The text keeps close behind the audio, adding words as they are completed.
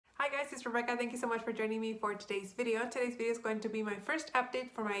guys, it's Rebecca. Thank you so much for joining me for today's video. Today's video is going to be my first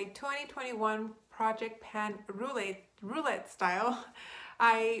update for my 2021 Project Pan Roulette style.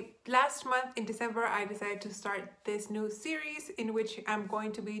 Last month in December, I decided to start this new series in which I'm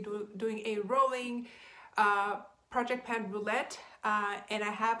going to be doing a rolling Project Pan Roulette, and I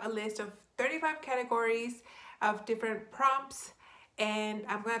have a list of 35 categories of different prompts, and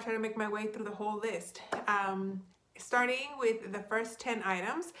I'm gonna try to make my way through the whole list. Starting with the first 10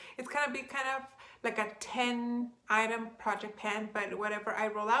 items. It's gonna be kind of like a 10 item project pan, but whatever I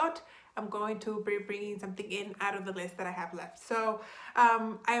roll out, I'm going to be bringing something in out of the list that I have left. So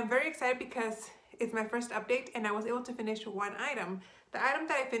I am very excited because it's my first update and I was able to finish one item. The item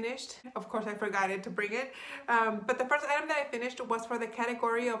that I finished, of course I forgot it to bring it, but the first item that I finished was for the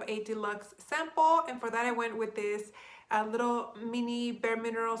category of a deluxe sample, and for that I went with this little mini Bare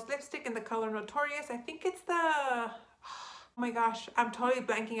Minerals lipstick in the color Notorious. I think it's the, oh my gosh, I'm totally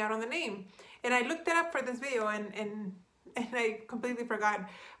blanking out on the name. And I looked it up for this video and I completely forgot.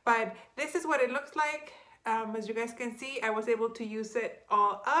 But this is what it looks like. As you guys can see, I was able to use it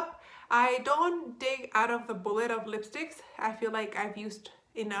all up. I don't dig out of the bullet of lipsticks. I feel like I've used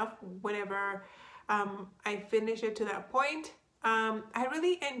enough whenever I finish it to that point. I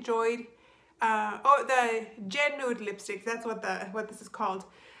really enjoyed the Gen Nude lipsticks. That's what this is called.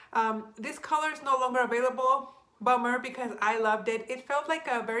 This color is no longer available. Bummer, because I loved it. It felt like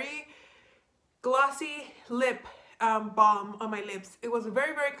a very glossy lip balm on my lips. It was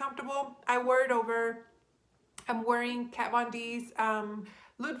very, very comfortable. I wore it over. I'm wearing Kat Von D's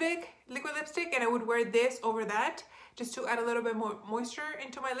Ludwig liquid lipstick, and I would wear this over that just to add a little bit more moisture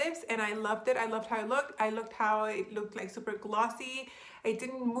into my lips, and I loved it. I loved how it looked. I loved how it looked like super glossy. It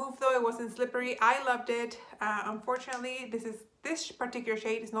didn't move though, it wasn't slippery. I loved it. Unfortunately, this particular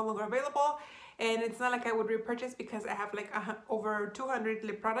shade is no longer available, and it's not like I would repurchase because I have like over 200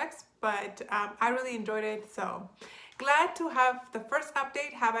 lip products, but I really enjoyed it. So glad to have the first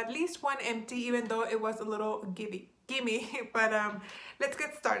update have at least one empty, even though it was a little gimme. But let's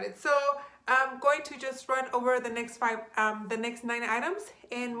get started. So I'm going to just run over the next 9 items,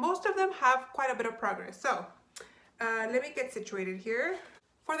 and most of them have quite a bit of progress. So let me get situated here.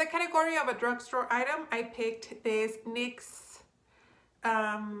 For the category of a drugstore item, I picked this NYX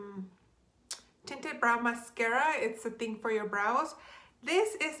Tinted Brow Mascara. It's a thing for your brows.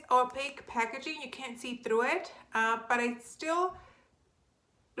 This is opaque packaging. You can't see through it, but it still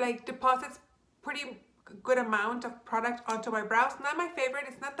like deposits pretty good amount of product onto my brows. Not my favorite.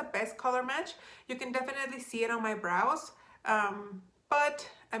 It's not the best color match. You can definitely see it on my brows, but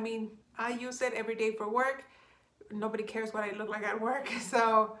I mean, I use it every day for work. Nobody cares what I look like at work,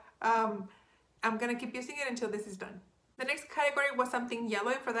 so I'm gonna keep using it until this is done. The next category was something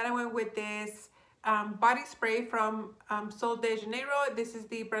yellow, and for that I went with this body spray from Sol de Janeiro. This is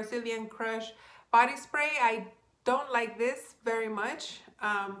the Brazilian Crush body spray. I don't like this very much,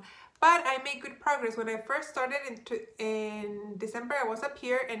 but I made good progress. When I first started in December, I was up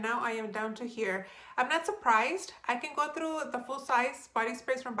here, and now I am down to here. I'm not surprised. I can go through the full-size body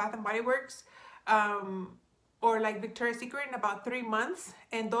sprays from Bath & Body Works or like Victoria's Secret in about 3 months,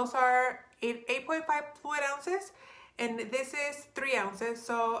 and those are 8.5 fluid ounces, and this is 3 ounces.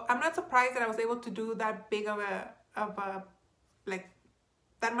 So I'm not surprised that I was able to do that big of a like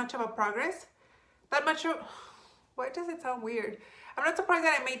that much of a progress. That much of, why does it sound weird? I'm not surprised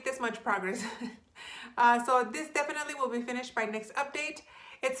that I made this much progress. So this definitely will be finished by next update.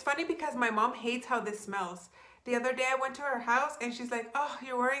 It's funny because my mom hates how this smells. The other day I went to her house and she's like, "Oh,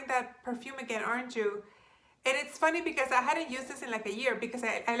 you're wearing that perfume again, aren't you?" And it's funny because I hadn't used this in like a year, because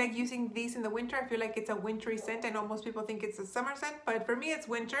I like using these in the winter. I feel like it's a wintry scent. I know most people think it's a summer scent, but for me it's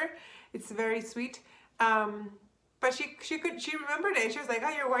winter. It's very sweet. But she remembered it. She was like, "Oh,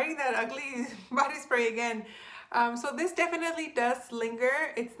 you're wearing that ugly body spray again." So this definitely does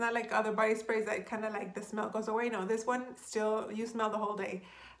linger. It's not like other body sprays that kind of like the smell goes away. No, this one still, you smell the whole day.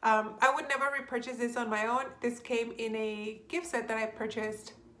 I would never repurchase this on my own. This came in a gift set that I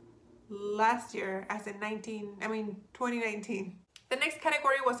purchased last year, as in 2019. The next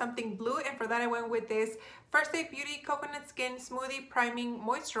category was something blue, and for that I went with this First Aid Beauty Coconut Skin Smoothie Priming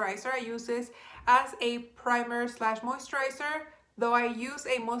Moisturizer. I use this as a primer slash moisturizer, though I use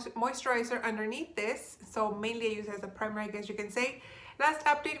a moisturizer underneath this, so mainly I use it as a primer, I guess you can say. Last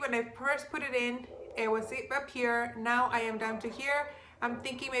update, when I first put it in, it was up here. Now I am down to here. I'm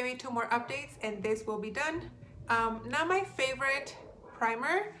thinking maybe 2 more updates and this will be done. Not my favorite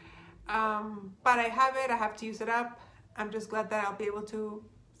primer, but I have it. I have to use it up. I'm just glad that I'll be able to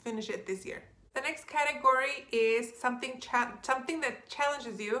finish it this year. The next category is something that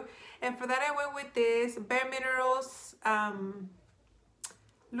challenges you, and for that I went with this Bare Minerals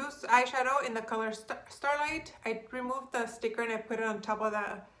loose eyeshadow in the color Starlight. I removed the sticker and I put it on top of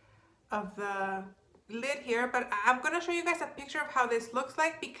the lid here, but I'm gonna show you guys a picture of how this looks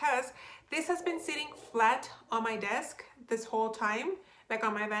like, because this has been sitting flat on my desk this whole time, like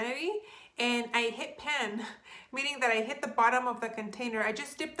on my vanity, and I hit pan, meaning that I hit the bottom of the container. I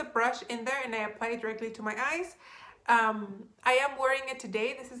just dipped the brush in there and I applied it directly to my eyes. I am wearing it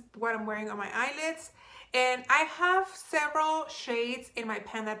today. This is what I'm wearing on my eyelids, and I have several shades in my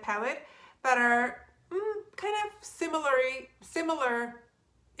Pan That palette that are kind of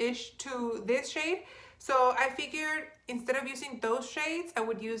similar-ish to this shade. So I figured instead of using those shades, I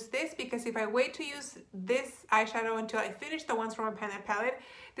would use this, because if I wait to use this eyeshadow until I finish the ones from my Pan That palette,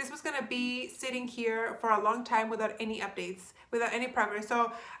 this was gonna be sitting here for a long time without any updates, without any progress.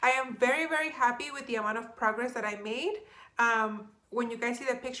 So I am very, very happy with the amount of progress that I made. When you guys see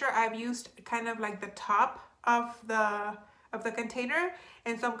the picture, I've used kind of like the top of the container,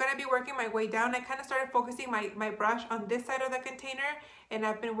 and so I'm gonna be working my way down. I kind of started focusing my brush on this side of the container, and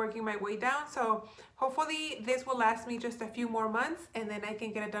I've been working my way down. So hopefully this will last me just a few more months, and then I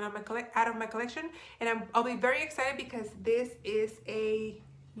can get it done on out of my collection. And I'll be very excited because this is a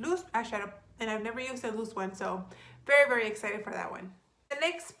loose eyeshadow, and I've never used a loose one, so very, very excited for that one. The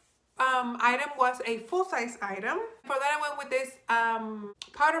next item was a full-size item. For that, I went with this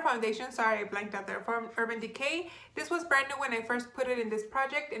powder foundation. Sorry, I blanked out there, from Urban Decay. This was brand new when I first put it in this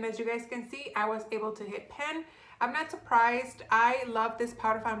project, and as you guys can see, I was able to hit pan. I'm not surprised. I love this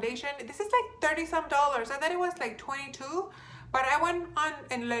powder foundation. This is like 30-some dollars. I thought it was like 22, but I went on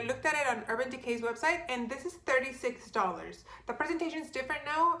and looked at it on Urban Decay's website, and this is $36. The presentation is different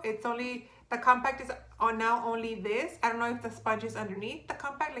now. It's only, the compact is on now only this. I don't know if the sponge is underneath the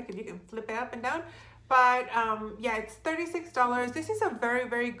compact, like if you can flip it up and down. But yeah, it's $36. This is a very,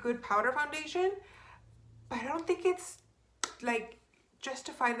 very good powder foundation, but I don't think it's like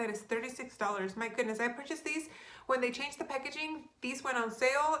justified that it's $36. My goodness, I purchased these when they changed the packaging. These went on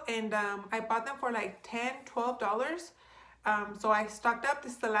sale, and I bought them for like $10, $12. So I stocked up.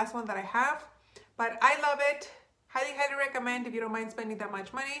 This is the last one that I have, but I love it. Highly, highly recommend if you don't mind spending that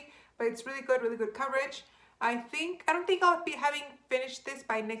much money. But it's really good coverage. I don't think I'll be having finished this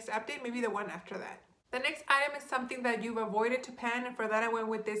by next update, maybe the one after that. The next item is something that you've avoided to pan, and for that I went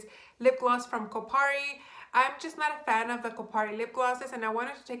with this lip gloss from Kopari. I'm just not a fan of the Kopari lip glosses, and I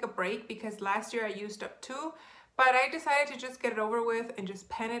wanted to take a break because last year I used up 2, but I decided to just get it over with and just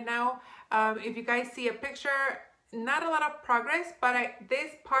pan it now. If you guys see a picture, not a lot of progress, but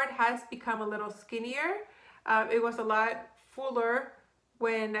this part has become a little skinnier. It was a lot fuller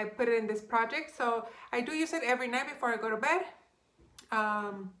when I put it in this project, so I do use it every night before I go to bed.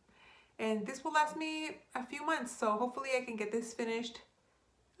 And this will last me a few months, so hopefully I can get this finished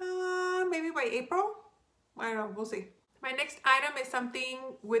maybe by April. I don't know, we'll see. My next item is something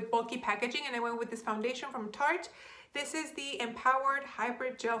with bulky packaging, and I went with this foundation from Tarte. This is the Empowered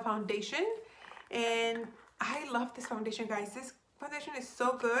Hybrid Gel Foundation, and I love this foundation, guys. This foundation is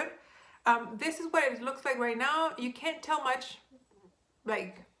so good. This is what it looks like right now. You can't tell much,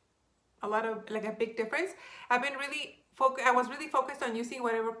 like a big difference. I was really focused on using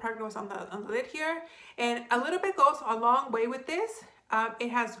whatever product was on the lid here, and a little bit goes a long way with this. It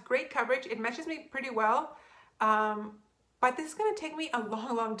has great coverage. It matches me pretty well, but this is gonna take me a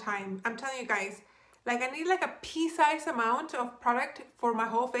long time. I'm telling you guys, like, I need like a pea-sized amount of product for my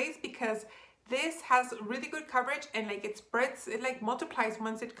whole face, because this has really good coverage, and like it spreads, it like multiplies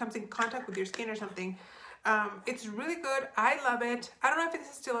once it comes in contact with your skin or something. It's really good. I love it. I don't know if this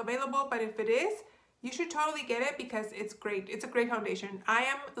is still available, but if it is, you should totally get it because it's great. It's a great foundation. I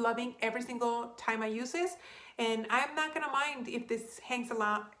am loving every single time I use this, and I'm not gonna mind if this hangs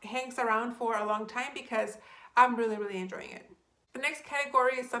around for a long time because I'm really enjoying it. The next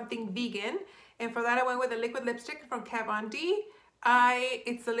category is something vegan, and for that I went with a liquid lipstick from Kat Von D.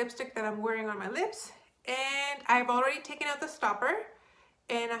 It's the lipstick that I'm wearing on my lips, and I've already taken out the stopper,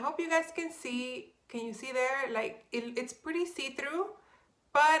 and I hope you guys can see. Can you see there? Like it's pretty see-through,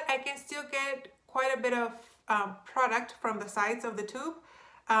 but I can still get quite a bit of product from the sides of the tube.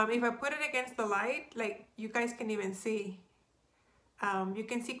 If I put it against the light, like you guys can even see, you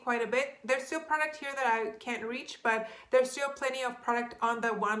can see quite a bit. There's still product here that I can't reach, but there's still plenty of product on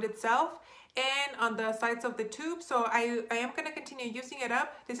the wand itself and on the sides of the tube, so I am going to continue using it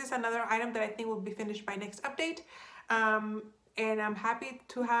up. This is another item that I think will be finished by next update, and I'm happy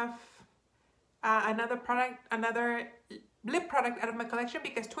to have another lip product out of my collection,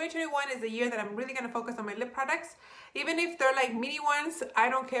 because 2021 is the year that I'm really going to focus on my lip products. Even if they're like mini ones, I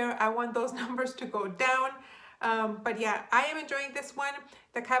don't care. I want those numbers to go down. But yeah, I am enjoying this one.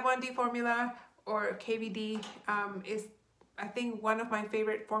 The Kat Von D formula, or KVD, is I think one of my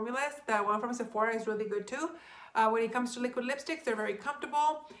favorite formulas. The one from Sephora is really good too. When it comes to liquid lipsticks, they're very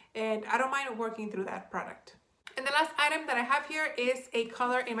comfortable and I don't mind working through that product. And the last item that I have here is a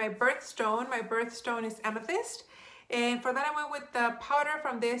color in my birthstone. My birthstone is amethyst. And for that I went with the powder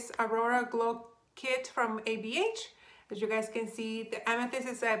from this Aurora Glow Kit from ABH. As you guys can see, the amethyst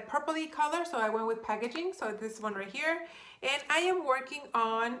is a purpley color, so I went with packaging. So this one right here. And I am working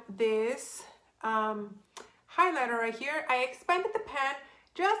on this highlighter right here. I expanded the pan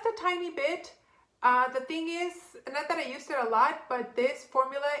just a tiny bit. The thing is, not that I used it a lot, but this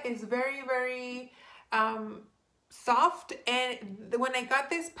formula is very, very soft. And when I got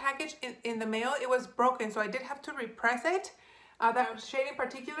this package in the mail, it was broken. So I did have to repress it. That shade in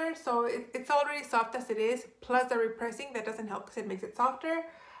particular, so it's already soft as it is, plus the repressing, that doesn't help because it makes it softer.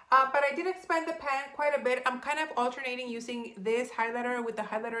 But I did expand the pan quite a bit. I'm kind of alternating using this highlighter with the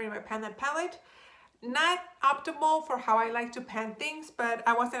highlighter in my pan and palette. Not optimal for how I like to pan things, but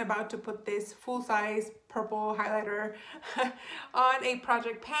I wasn't about to put this full-size purple highlighter on a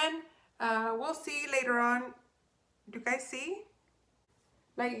project pan. We'll see later on. Do you guys see?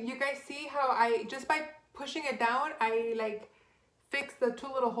 Like, you guys see how I, just by pushing it down, I like fix the two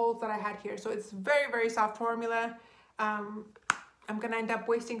little holes that I had here. So it's very, very soft formula. I'm gonna end up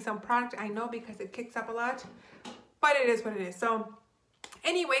wasting some product, I know, because it kicks up a lot, but it is what it is. So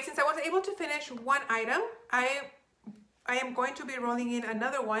anyway, since I wasn't able to finish one item, I am going to be rolling in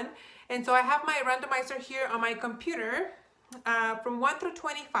another one. And so I have my randomizer here on my computer from 1 through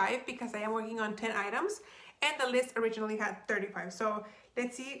 25 because I am working on 10 items and the list originally had 35. So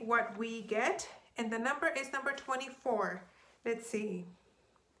let's see what we get. And the number is number 24. Let's see.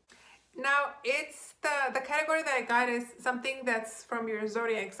 Now it's the category that I got is something that's from your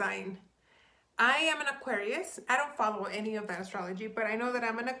zodiac sign. I am an Aquarius. I don't follow any of that astrology, but I know that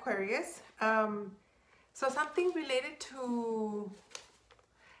I'm an Aquarius. So something related to,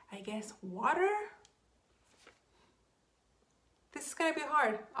 I guess, water. This is gonna be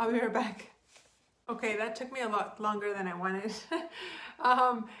hard. I'll be right back. Okay, that took me a lot longer than I wanted.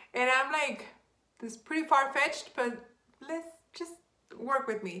 And I'm like, this is pretty far-fetched, but let's just work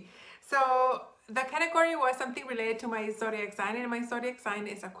with me. So the category was something related to my zodiac sign, and my zodiac sign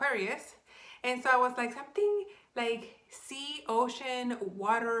is Aquarius. And so I was like, something like sea, ocean,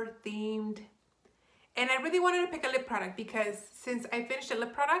 water themed. And I really wanted to pick a lip product because since I finished a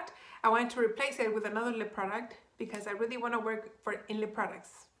lip product, I wanted to replace it with another lip product because I really want to work in lip products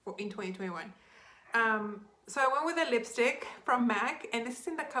in 2021. So I went with a lipstick from MAC, and this is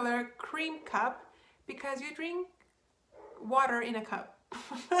in the color Cream Cup because you drink water in a cup.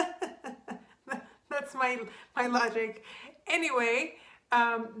 That's my logic. Anyway,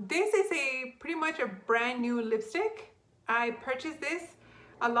 this is pretty much a brand new lipstick. I purchased this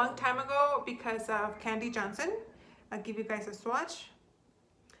a long time ago because of Candy Johnson. I'll give you guys a swatch.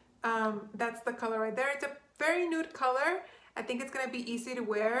 That's the color right there. It's a very nude color. I think it's gonna be easy to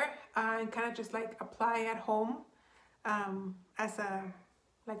wear and kind of just like apply at home as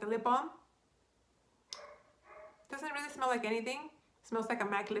like a lip balm. Doesn't really smell like anything. It smells like a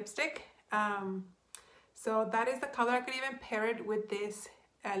MAC lipstick. So that is the color. I could even pair it with this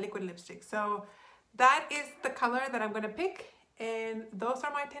liquid lipstick. So that is the color that I'm gonna pick, and those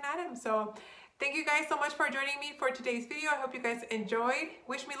are my 10 items. So thank you guys so much for joining me for today's video. I hope you guys enjoyed.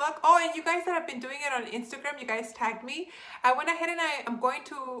 Wish me luck. Oh, and you guys that have been doing it on Instagram, you guys tagged me. I went ahead and I'm going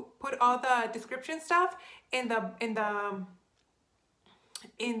to put all the description stuff in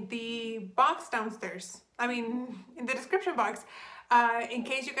the box downstairs. I mean, in the description box, in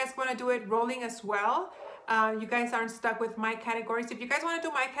case you guys want to do it rolling as well. You guys aren't stuck with my categories. If you guys want to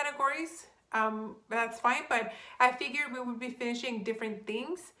do my categories, that's fine, but I figured we would be finishing different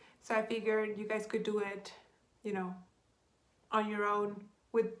things. So I figured you guys could do it, you know, on your own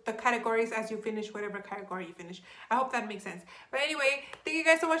with the categories as you finish whatever category you finish. I hope that makes sense. But anyway, thank you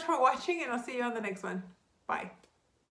guys so much for watching, and I'll see you on the next one. Bye.